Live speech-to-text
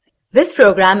This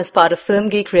program is part of Film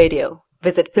Geek Radio.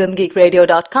 Visit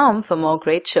filmgeekradio.com for more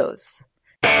great shows.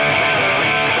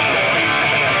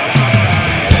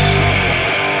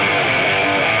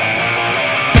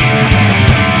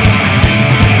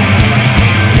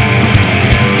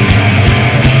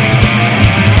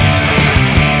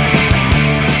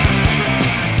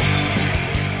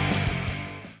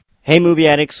 Hey movie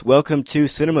addicts, welcome to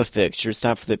Cinema Fix, your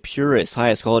stop for the purest,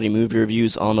 highest quality movie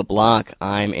reviews on the block.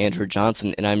 I'm Andrew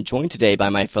Johnson, and I'm joined today by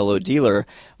my fellow dealer,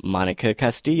 Monica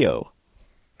Castillo.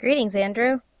 Greetings,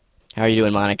 Andrew. How are you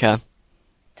doing, Monica?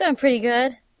 Doing pretty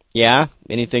good. Yeah?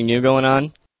 Anything new going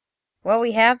on? Well,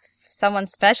 we have someone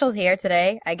special here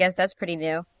today. I guess that's pretty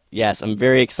new. Yes, I'm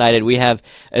very excited. We have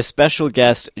a special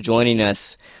guest joining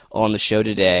us on the show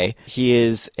today. He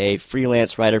is a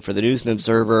freelance writer for the News and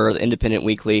Observer, the Independent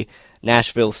Weekly,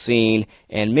 Nashville Scene,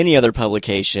 and many other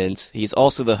publications. He's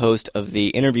also the host of the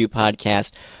interview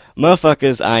podcast,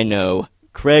 Motherfuckers I Know.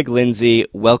 Craig Lindsay,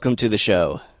 welcome to the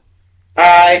show.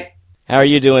 Hi. How are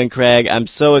you doing, Craig? I'm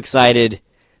so excited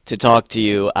to talk to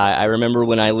you. I remember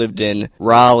when I lived in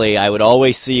Raleigh, I would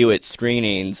always see you at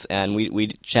screenings, and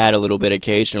we'd chat a little bit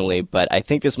occasionally, but I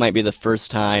think this might be the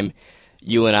first time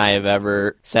you and I have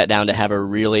ever sat down to have a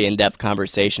really in-depth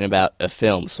conversation about a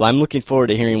film. So I'm looking forward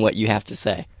to hearing what you have to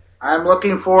say. I'm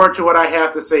looking forward to what I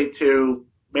have to say, too,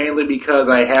 mainly because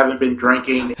I haven't been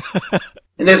drinking.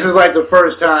 And this is like the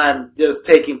first time just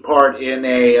taking part in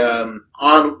a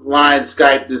online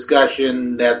Skype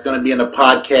discussion that's going to be in a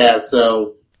podcast,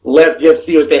 so let's just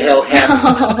see what the hell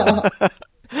happens.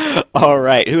 All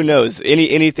right, who knows?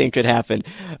 Anything could happen.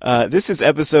 This is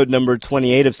episode number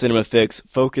 28 of Cinema Fix,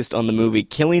 focused on the movie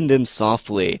Killing Them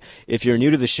Softly. If you're new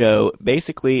to the show,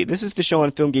 basically, this is the show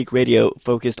on Film Geek Radio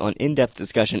focused on in-depth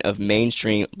discussion of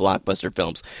mainstream blockbuster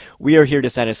films. We are here to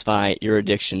satisfy your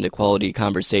addiction to quality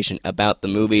conversation about the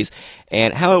movies.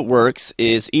 And how it works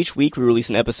is each week we release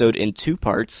an episode in two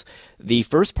parts. The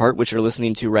first part, which you're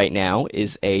listening to right now,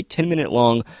 is a 10-minute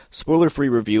long, spoiler-free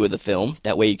review of the film.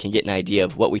 That way you can get an idea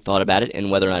of what we thought about it and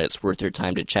whether or not it's worth your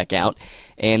time to check out.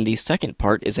 And the second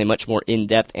part is a much more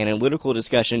in-depth analytical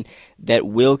discussion that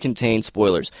will contain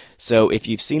spoilers. So if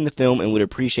you've seen the film and would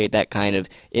appreciate that kind of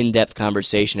in-depth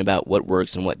conversation about what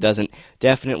works and what doesn't,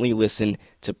 definitely listen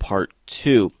to part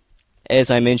 2. As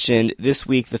I mentioned, this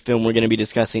week the film we're going to be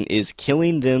discussing is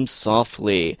Killing Them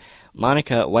Softly.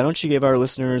 Monica, why don't you give our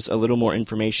listeners a little more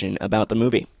information about the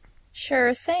movie?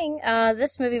 Sure thing.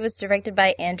 This movie was directed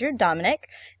by Andrew Dominik,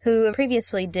 who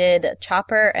previously did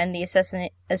Chopper and the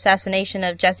assassination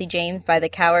of Jesse James by the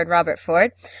coward Robert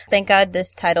Ford. Thank God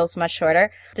this title's much shorter.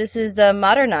 This is the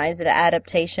modernized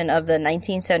adaptation of the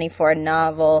 1974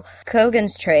 novel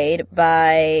Cogan's Trade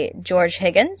by George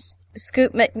Higgins.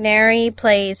 Scoot McNairy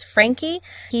plays Frankie.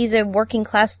 He's a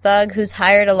working-class thug who's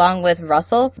hired along with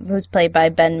Russell, who's played by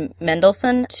Ben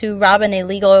Mendelsohn, to rob an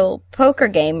illegal poker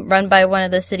game run by one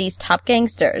of the city's top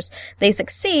gangsters. They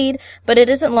succeed, but it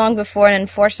isn't long before an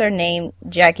enforcer named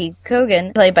Jackie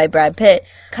Coogan, played by Brad Pitt,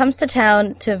 comes to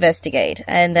town to investigate,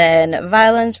 and then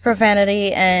violence,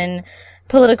 profanity, and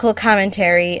political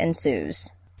commentary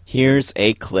ensues. Here's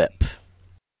a clip.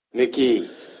 Mickey.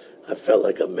 I felt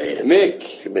like a man.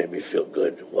 Mick! You made me feel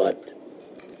good. What?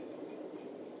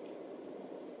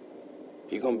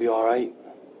 You gonna be alright?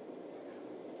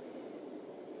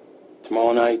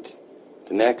 Tomorrow night?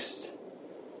 The next?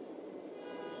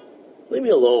 Leave me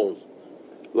alone.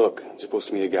 Look, I'm supposed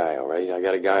to meet a guy, alright? I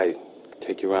got a guy to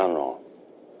take you around and all.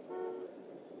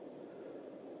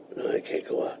 No, I can't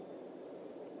go out.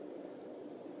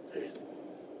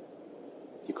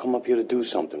 You come up here to do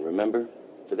something, remember?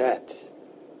 For that.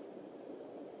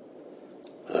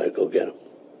 All right, go get him.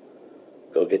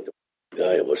 Go get the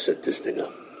guy and we'll set this thing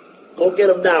up. Go get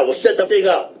him now. We'll set the thing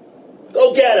up.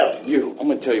 Go get him. You, I'm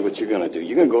gonna tell you what you're gonna do.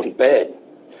 You're gonna go to bed.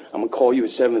 I'm gonna call you at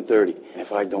 7:30. And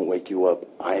if I don't wake you up,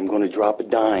 I am gonna drop a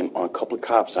dime on a couple of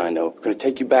cops I know. I'm gonna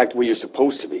take you back to where you're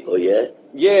supposed to be. Oh, yeah?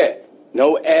 Yeah.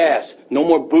 No ass. No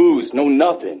more booze. No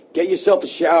nothing. Get yourself a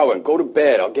shower and go to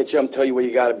bed. I'll get you up and tell you where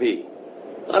you gotta be.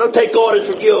 I don't take orders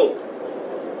from you.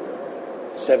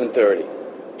 7:30.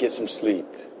 Get some sleep.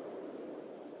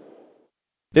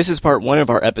 This is part 1 of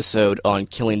our episode on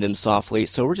Killing Them Softly,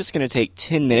 so we're just going to take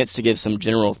 10 minutes to give some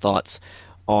general thoughts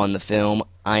on the film.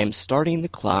 I am starting the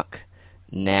clock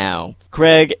now.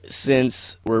 Craig,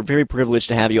 since we're very privileged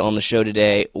to have you on the show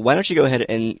today, why don't you go ahead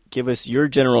and give us your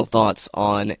general thoughts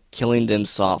on Killing Them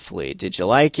Softly? Did you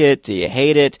like it? Do you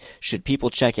hate it? Should people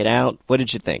check it out? What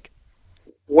did you think?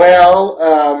 Well,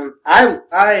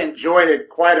 I enjoyed it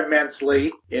quite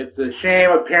immensely. It's a shame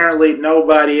apparently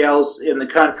nobody else in the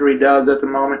country does at the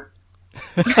moment.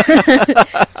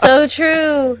 So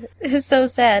true. It's so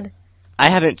sad. I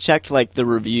haven't checked like the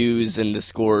reviews and the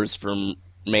scores from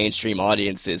mainstream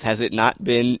audiences. Has it not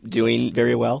been doing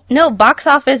very well? No, box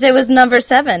office, it was number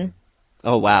 7.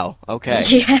 Oh, wow. Okay.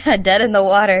 Yeah, Dead in the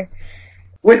Water.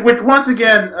 Which once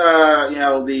again,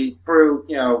 the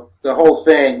whole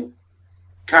thing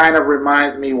kind of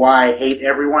reminds me why I hate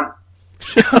everyone.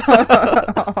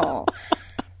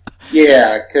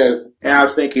 Yeah, because I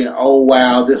was thinking, oh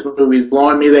wow, this movie is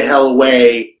blowing me the hell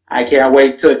away. I can't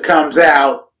wait till it comes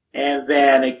out, and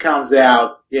then it comes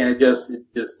out, and it just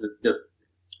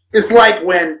it's like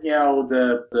when,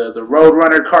 the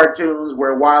Roadrunner cartoons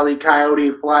where Wile E.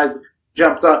 Coyote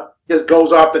jumps up, just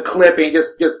goes off the cliff and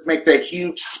just makes that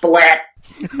huge splat.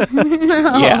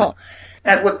 Yeah.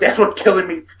 That's what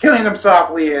Killing Them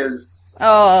Softly is.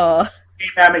 Oh.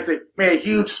 That made a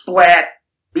huge splat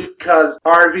because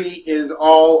Harvey is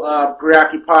all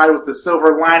preoccupied with the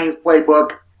Silver Linings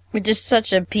Playbook. Which is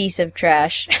such a piece of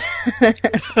trash.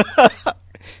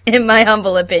 In my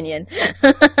humble opinion.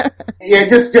 Yeah, it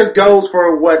just goes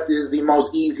for what is the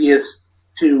most easiest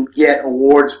to get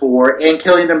awards for, and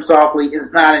Killing Them Softly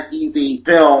is not an easy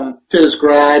film to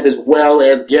describe as well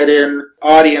as get in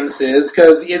audiences,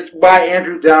 because it's by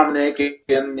Andrew Dominik,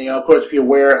 and of course if you're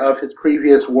aware of his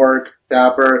previous work,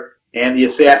 Chopper, and The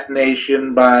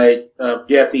Assassination by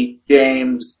Jesse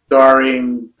James,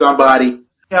 starring somebody.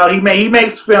 He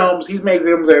makes films. He's made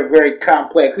films that are very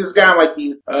complex. It's kind of like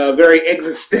these very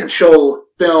existential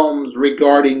films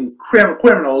regarding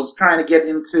criminals, trying to get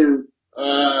into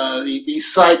the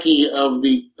psyche of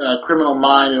the criminal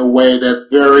mind in a way that's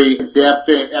very adept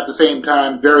and at the same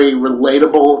time very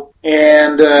relatable.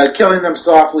 And Killing Them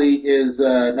Softly is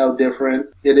no different.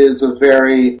 It is a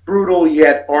very brutal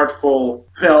yet artful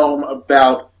film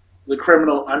about the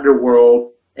criminal underworld.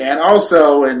 And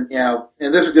also, and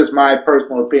this is just my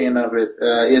personal opinion of it,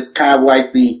 it's kind of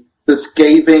like the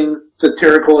scathing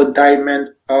satirical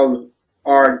indictment of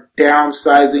our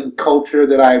downsizing culture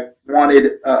that I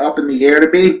wanted Up in the Air to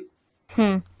be.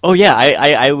 Oh yeah,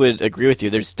 I would agree with you.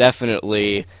 There's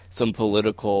definitely some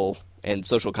political and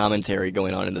social commentary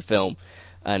going on in the film,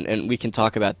 and we can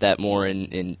talk about that more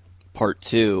in part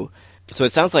 2. So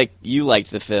it sounds like you liked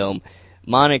the film.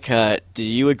 Monica, do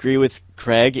you agree with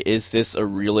Craig? Is this a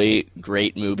really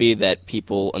great movie that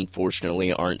people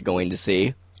unfortunately aren't going to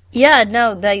see? Yeah,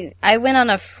 no, I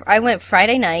went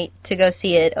Friday night to go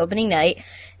see it, opening night,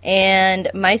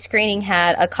 and my screening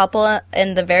had a couple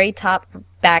in the very top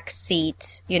back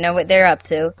seat, you know what they're up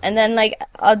to, and then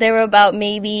there were about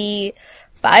maybe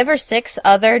 5 or 6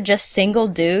 other just single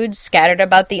dudes scattered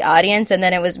about the audience, and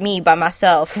then it was me by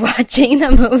myself watching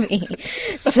the movie.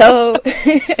 So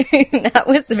that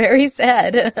was very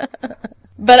sad.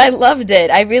 But I loved it.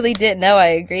 I really did. No, I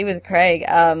agree with Craig.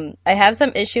 I have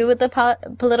some issue with the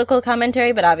political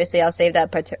commentary, but obviously I'll save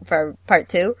that for part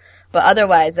 2. But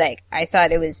otherwise, I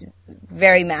thought it was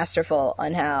very masterful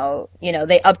on how,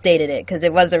 they updated it, because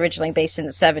it was originally based in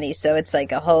the 70s, so it's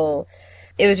like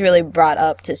it was really brought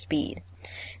up to speed.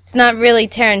 It's not really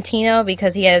Tarantino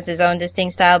because he has his own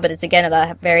distinct style, but it's again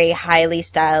a very highly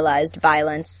stylized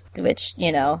violence, which,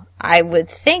 I would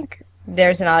think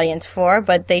there's an audience for,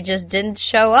 but they just didn't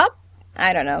show up.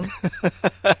 I don't know.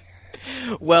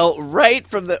 Well, right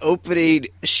from the opening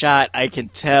shot, I can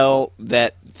tell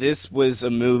that this was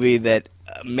a movie that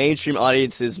mainstream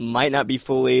audiences might not be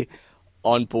fully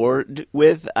on board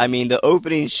with. I mean, the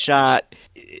opening shot,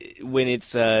 when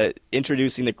it's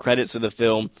introducing the credits of the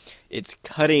film, it's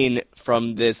cutting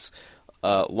from this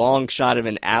long shot of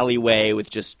an alleyway with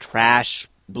just trash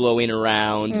blowing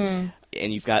around, and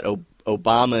you've got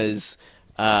Obama's,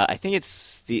 I think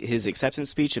it's his acceptance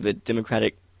speech of the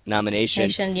Democratic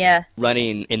nomination,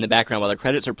 running in the background while the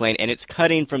credits are playing, and it's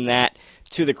cutting from that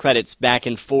to the credits back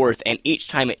and forth, and each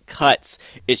time it cuts,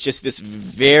 it's just this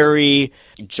very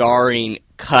jarring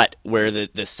cut where the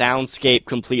soundscape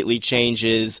completely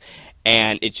changes,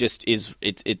 and it just is,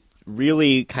 it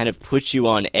really kind of puts you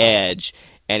on edge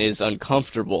and is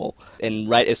uncomfortable. And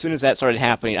right as soon as that started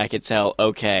happening, I could tell,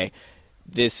 okay,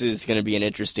 this is going to be an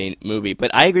interesting movie.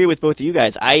 But I agree with both of you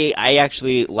guys. I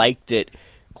actually liked it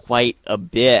quite a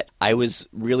bit. I was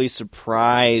really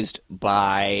surprised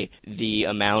by the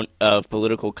amount of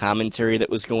political commentary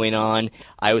that was going on.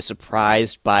 I was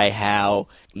surprised by how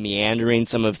meandering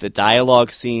some of the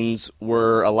dialogue scenes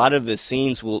were. A lot of the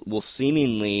scenes will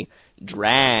seemingly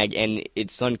drag, and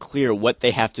it's unclear what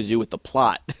they have to do with the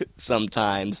plot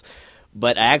sometimes.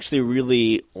 But I actually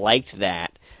really liked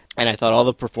that, and I thought all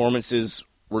the performances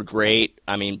were great.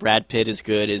 I mean, Brad Pitt is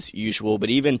good as usual,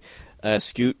 but even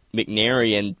Scoot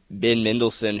McNairy and Ben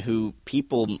Mendelsohn, who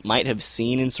people might have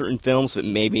seen in certain films, but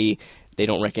maybe they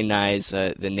don't recognize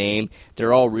the name.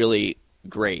 They're all really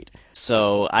great.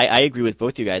 So I agree with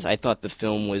both you guys. I thought the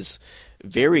film was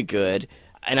very good,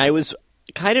 and I was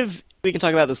kind of, we can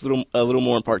talk about this a little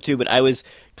more in part two, but I was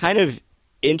kind of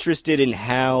interested in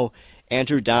how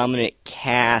Andrew Dominik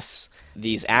casts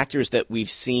these actors that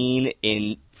we've seen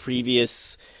in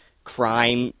previous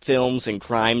crime films and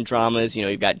crime dramas. You know,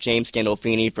 you've got James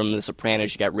Gandolfini from The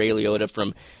Sopranos, you've got Ray Liotta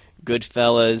from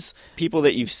Goodfellas, people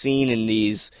that you've seen in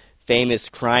these famous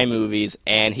crime movies,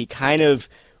 and he kind of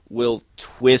will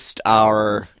twist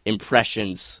our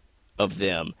impressions of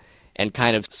them and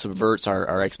kind of subverts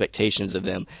our expectations of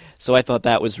them. So I thought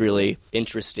that was really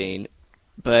interesting.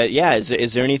 But yeah,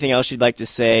 is there anything else you'd like to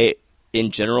say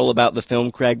in general about the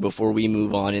film, Craig, before we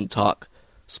move on and talk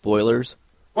spoilers?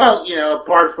 Well,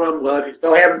 apart from, if you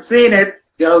still haven't seen it,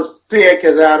 go see it,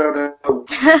 because I don't know.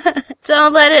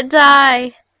 Don't let it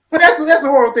die. But that's the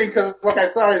whole thing, because like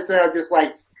I started saying, I'm just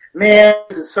like, man,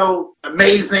 this is so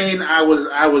amazing. I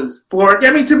was bored.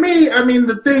 I mean, to me,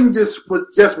 the thing just was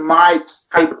just my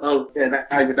type of, and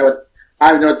I don't even know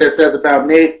what that says about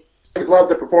me. I just love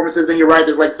the performances, and you're right,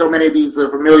 there's like so many of these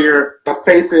familiar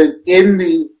faces in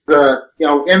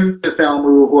in this film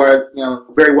who are,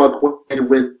 very well acquainted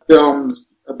with films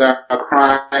about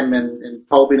crime and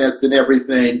pulpiness and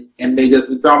everything, and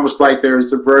it's almost like they're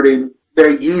subverting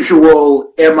their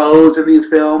usual MOs in these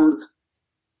films.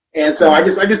 And so I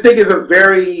just think it's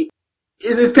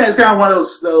it's kind of one of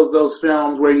those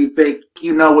films where you think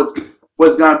what's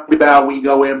going to be about when you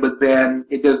go in, but then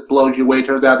it just blows you away. It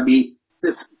turns out to be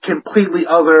this completely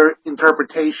other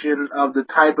interpretation of the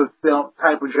type of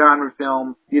genre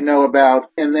film about,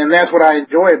 and that's what I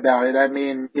enjoy about it. I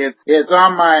mean, it's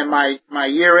on my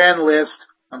year-end list.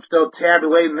 I'm still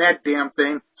tabulating that damn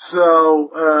thing.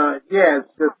 So it's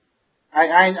just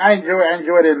I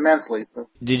enjoyed it immensely. So.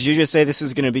 Did you just say this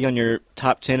is going to be on your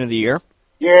top 10 of the year?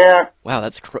 Yeah. Wow,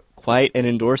 that's quite an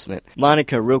endorsement.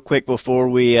 Monica, real quick before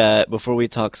we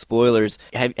talk spoilers,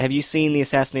 have you seen The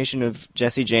Assassination of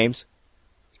Jesse James?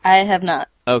 I have not.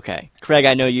 Okay. Craig,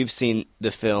 I know you've seen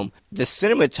the film. The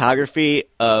cinematography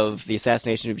of The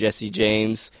Assassination of Jesse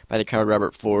James by the coward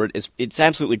Robert Ford it's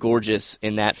absolutely gorgeous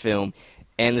in that film.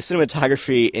 And the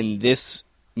cinematography in this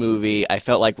movie I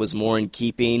felt like was more in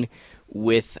keeping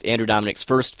with Andrew Dominik's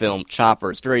first film, Chopper.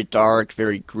 It's very dark,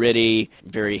 very gritty,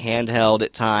 very handheld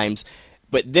at times.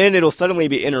 But then it'll suddenly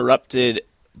be interrupted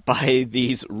by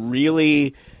these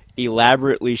really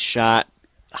elaborately shot,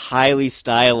 highly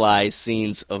stylized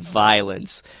scenes of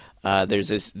violence. There's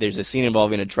a scene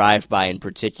involving a drive-by in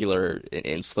particular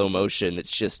in slow motion that's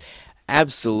just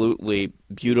absolutely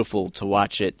beautiful to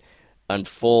watch it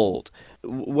unfold.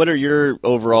 What are your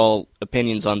overall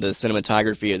opinions on the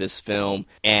cinematography of this film,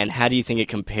 and how do you think it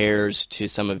compares to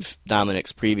some of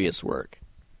Dominik's previous work?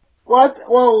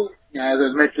 Well, as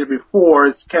I mentioned before,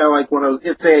 it's kind of like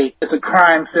it's a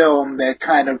crime film that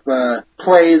kind of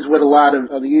plays with a lot of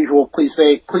the usual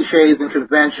cliches and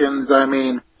conventions. I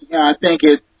mean, I think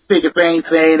if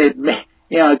anything,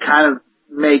 it kind of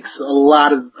makes a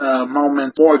lot of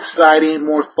moments more exciting,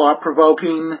 more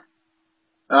thought-provoking.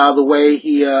 The way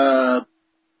he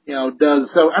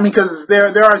does so. I mean, because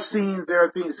there are scenes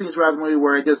throughout the movie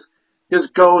where it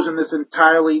just goes in this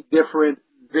entirely different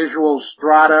visual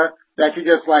strata that you're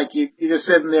just like you're just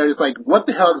sitting there, just like, what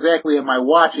the hell exactly am I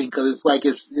watching? Because it's like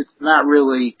it's not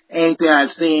really anything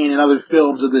I've seen in other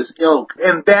films of this ilk,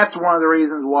 and that's one of the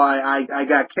reasons why I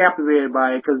got captivated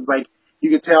by it, because like you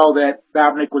could tell that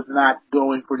Dominik was not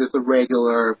going for just a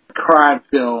regular crime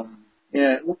film.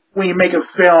 Yeah, when you make a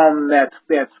film that's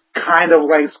kind of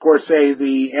like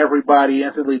Scorsese, everybody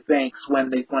instantly thinks when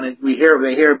they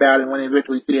hear about it, when they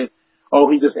eventually see it,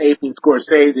 oh, he's just aping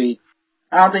Scorsese.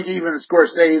 I don't think even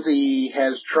Scorsese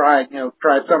has tried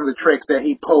some of the tricks that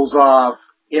he pulls off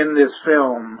in this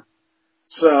film.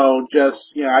 So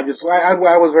I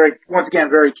was once again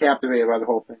very captivated by the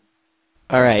whole thing.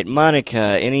 All right,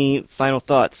 Monica, any final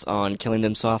thoughts on Killing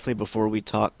Them Softly before we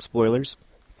talk spoilers?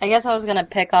 I guess I was gonna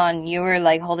pick on, you were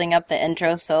like holding up the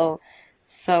intro so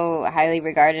highly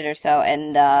regarded or so,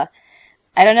 and I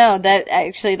don't know, that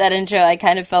intro I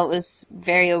kind of felt was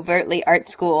very overtly art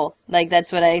school. Like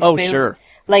that's what I expect. Oh, sure.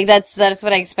 Like that's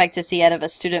what I expect to see out of a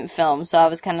student film. So I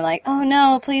was kind of like, oh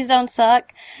no, please don't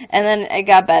suck. And then it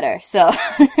got better. So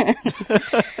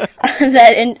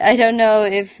I don't know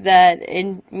if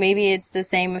maybe it's the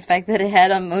same effect that it had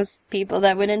on most people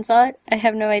that went and saw it. I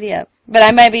have no idea. But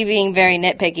I might be being very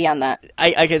nitpicky on that.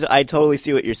 I totally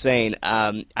see what you're saying.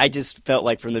 I just felt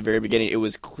like from the very beginning it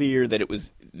was clear that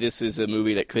this is a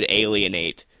movie that could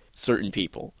alienate certain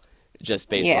people just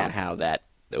based on how that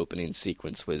opening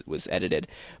sequence was edited.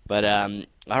 But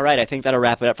All right, I think that'll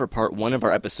wrap it up for part 1 of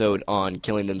our episode on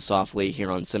Killing Them Softly here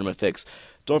on Cinema Fix.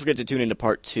 Don't forget to tune into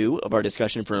part 2 of our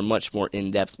discussion for a much more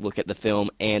in-depth look at the film,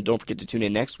 and don't forget to tune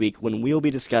in next week when we'll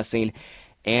be discussing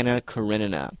Anna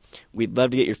Karenina. We'd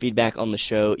love to get your feedback on the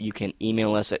show. You can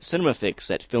email us at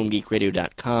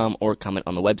cinemafix@filmgeekradio.com or comment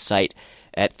on the website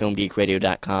at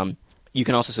filmgeekradio.com. You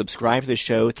can also subscribe to the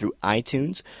show through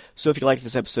iTunes. So if you liked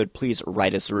this episode, please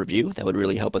write us a review. That would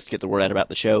really help us get the word out about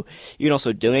the show. You can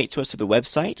also donate to us through the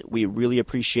website. We really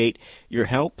appreciate your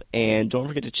help. And don't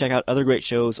forget to check out other great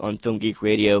shows on Film Geek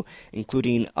Radio,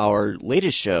 including our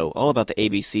latest show, all about the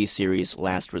ABC series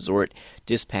Last Resort,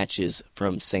 Dispatches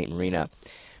from St. Marina.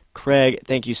 Craig,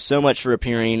 thank you so much for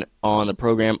appearing on the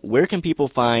program. Where can people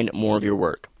find more of your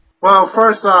work? Well,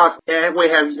 first off,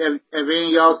 wait, have any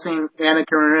of y'all seen Anna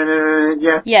Karenina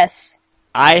yet? Yes.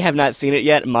 I have not seen it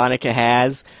yet. Monica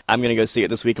has. I'm going to go see it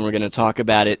this week, and we're going to talk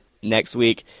about it next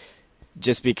week,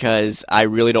 just because I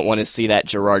really don't want to see that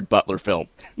Gerard Butler film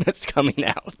that's coming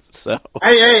out. So,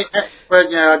 hey,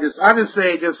 but I'm just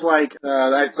saying, just like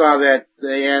I saw that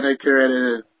the Anna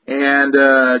Karenina, and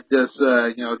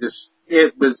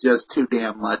it was just too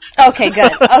damn much. Okay,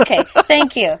 good. Okay,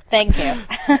 thank you.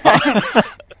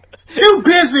 Too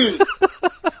busy.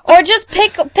 Or just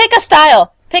pick a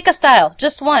style. Pick a style.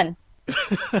 Just one.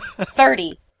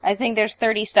 30. I think there's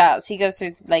 30 styles. He goes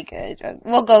through,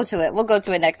 we'll go to it. We'll go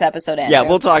to it next episode, Andrew. Yeah,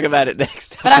 we'll talk about it next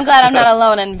time. But I'm glad I'm not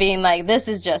alone in being like, this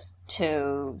is just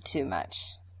too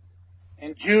much.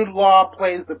 And Jude Law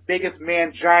plays the biggest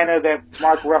mangina that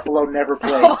Mark Ruffalo never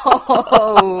played.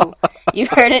 Oh, you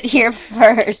heard it here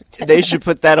first. They should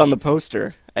put that on the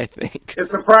poster, I think. It's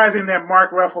surprising that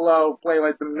Mark Ruffalo played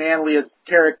like the manliest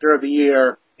character of the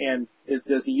year, and it's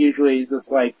just usually just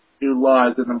like Jude Law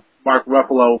is in the Mark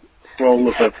Ruffalo role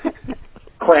of a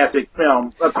classic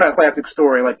film, a classic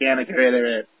story like Anna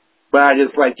Karenina. But I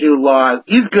just like Jude Law.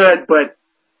 He's good, but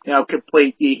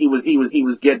complete. He was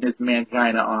getting his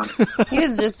mangina on. He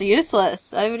was just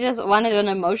useless. I just wanted an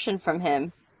emotion from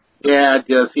him. Yeah,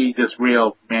 he's just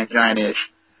real mangina-ish.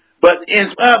 But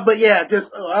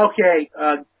okay.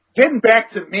 Getting back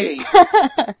to me.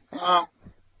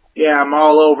 I'm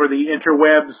all over the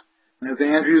interwebs. As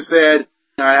Andrew said,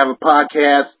 I have a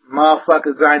podcast,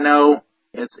 Motherfuckers I Know.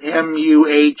 It's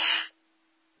MUHF ...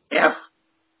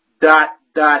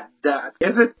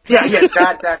 Is it? Yeah,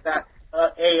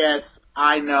 AS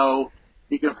I Know.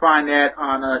 You can find that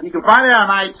on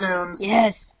iTunes.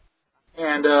 Yes.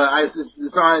 And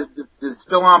it's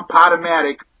still on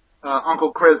Podomatic,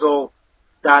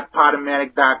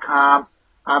 UncleCrizzle.podomatic.com.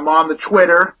 I'm on the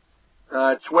Twitter,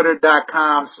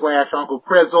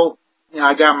 twitter.com/UncleCrizzle.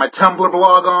 I got my Tumblr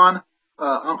blog on,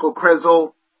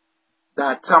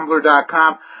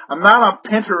 UncleCrizzle.tumblr.com. I'm not on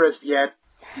Pinterest yet.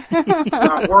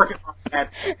 I'm working on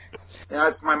that.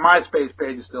 My MySpace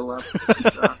page is still up.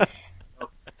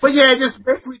 But yeah, just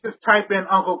type in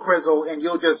Uncle Crizzle and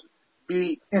you'll just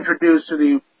be introduced to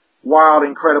the wild,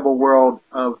 incredible world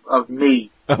of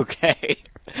me. Okay.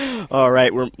 All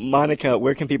right. Monica,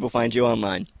 where can people find you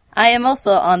online? I am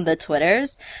also on the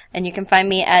Twitters, and you can find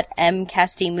me at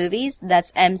MCastyMovies.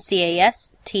 That's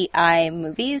MCASTI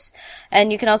Movies.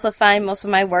 And you can also find most of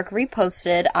my work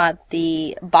reposted on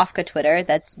the BOFCA Twitter.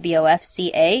 That's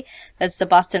BOFCA. That's the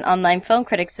Boston Online Film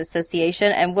Critics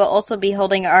Association. And we'll also be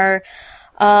holding our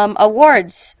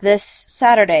awards this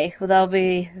Saturday. That'll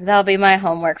be my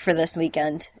homework for this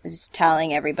weekend, is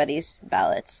tallying everybody's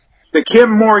ballots. The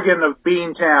Kim Morgan of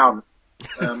Beantown.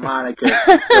 Monica.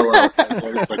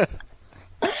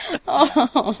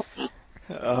 Oh.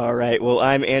 All right. Well,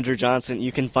 I'm Andrew Johnson.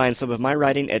 You can find some of my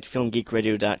writing at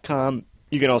filmgeekradio.com.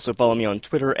 You can also follow me on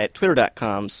Twitter at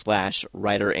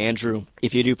twitter.com/writerandrew.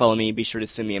 If you do follow me, be sure to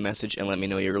send me a message and let me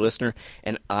know you're a listener,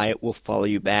 and I will follow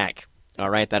you back.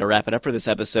 All right. That'll wrap it up for this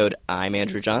episode. I'm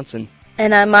Andrew Johnson.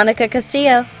 And I'm Monica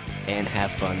Castillo. And have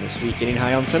fun this week getting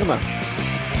high on cinema.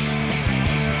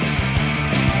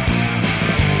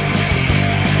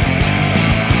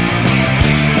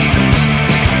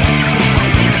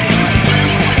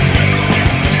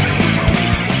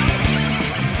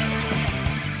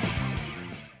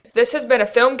 This has been a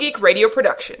Film Geek Radio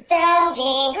production. Film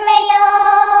Geek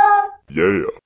Radio! Yeah.